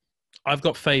 I've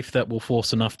got faith that we'll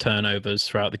force enough turnovers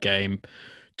throughout the game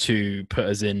to put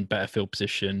us in better field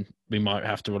position. We might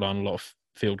have to rely on a lot of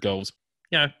field goals.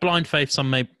 Blind faith, some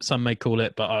may call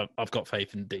it, but I've got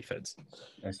faith in defense.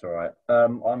 It's all right.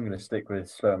 I'm going to stick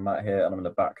with Slow and Matt here, and I'm going to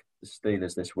back the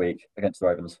Steelers this week against the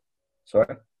Ravens.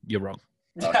 Sorry? You're wrong.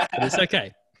 No. But it's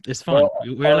okay. It's fine. Well,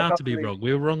 we're allowed to be wrong.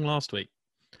 We were wrong last week.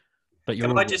 But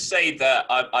Can I just say that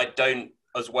I don't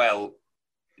as well,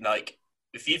 like,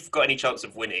 if you've got any chance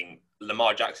of winning,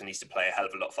 Lamar Jackson needs to play a hell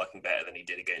of a lot fucking better than he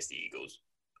did against the Eagles.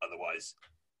 Otherwise,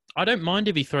 I don't mind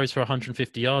if he throws for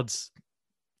 150 yards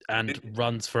and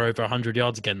runs for over 100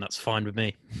 yards again. That's fine with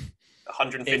me.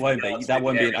 150. It won't be. That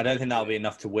won't be. I don't think that'll be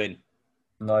enough to win.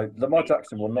 No, Lamar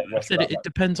Jackson will not rush. It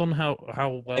depends on how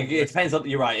well. It depends on.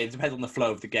 You're right. It depends on the flow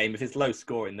of the game. If it's low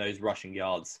scoring, those rushing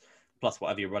yards plus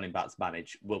whatever your running backs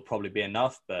manage will probably be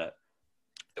enough. But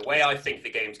the way I think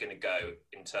the game's going to go,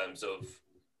 in terms of,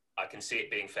 I can see it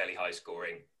being fairly high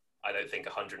scoring. I don't think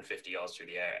 150 yards through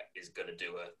the air is going to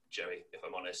do a Joey, if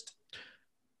I'm honest.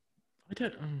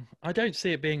 I don't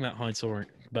see it being that high scoring,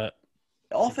 but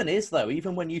It often is, though.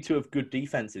 Even when you two have good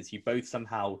defenses, you both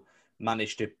somehow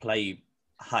manage to play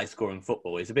high-scoring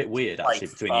football. It's a bit weird, actually,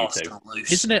 between you two.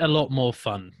 Isn't it a lot more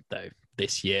fun, though,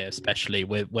 this year, especially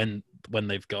when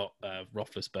they've got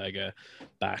Roethlisberger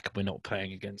back? We're not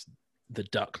playing against the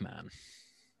Duckman.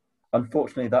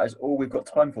 Unfortunately, that is all we've got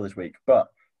time for this week. But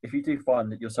if you do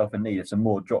find yourself in need of some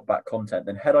more drop back content,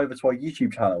 then head over to our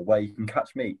YouTube channel where you can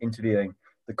catch me interviewing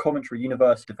the Coventry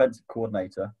University Defensive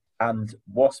Coordinator and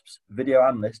Wasps video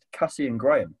analyst Cassie and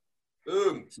Graham.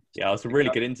 Boom. Yeah, it was a really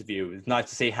good interview. It was nice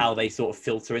to see how they sort of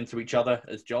filter into each other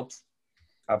as jobs.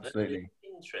 Absolutely.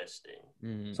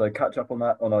 Interesting. So catch up on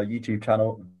that on our YouTube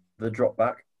channel, The Drop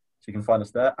Back. So you can find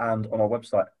us there, and on our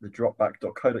website,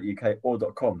 thedropback.co.uk or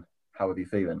 .com, however you're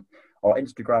feeling. Our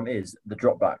Instagram is The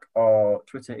Drop Back. Our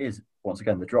Twitter is, once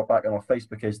again, The Drop Back, and our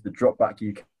Facebook is The Drop Back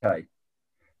UK.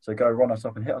 So go run us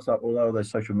up and hit us up all over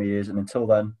those social medias. And until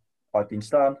then, I've been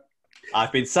Stan.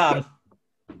 I've been Sam.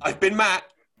 I've been Matt.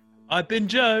 I've been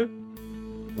Joe.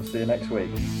 We'll see you next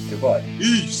week. Goodbye.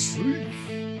 Peace.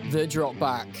 The Drop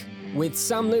Back with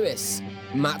Sam Lewis,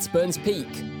 Matt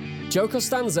Burns-Peak, Joe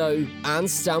Costanzo and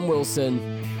Stan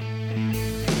Wilson.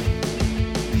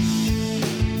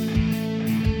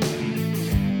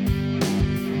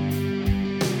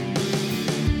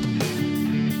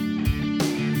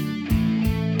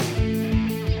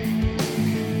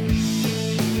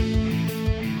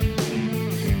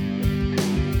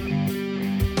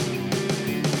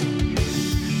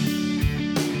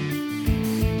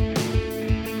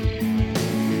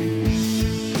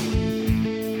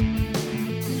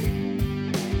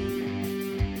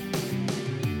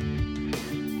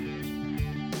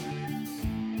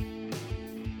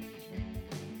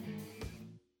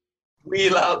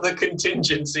 Wheel out the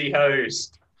contingency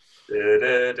host. Da,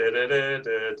 da, da, da,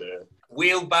 da, da.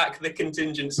 Wheel back the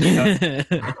contingency host.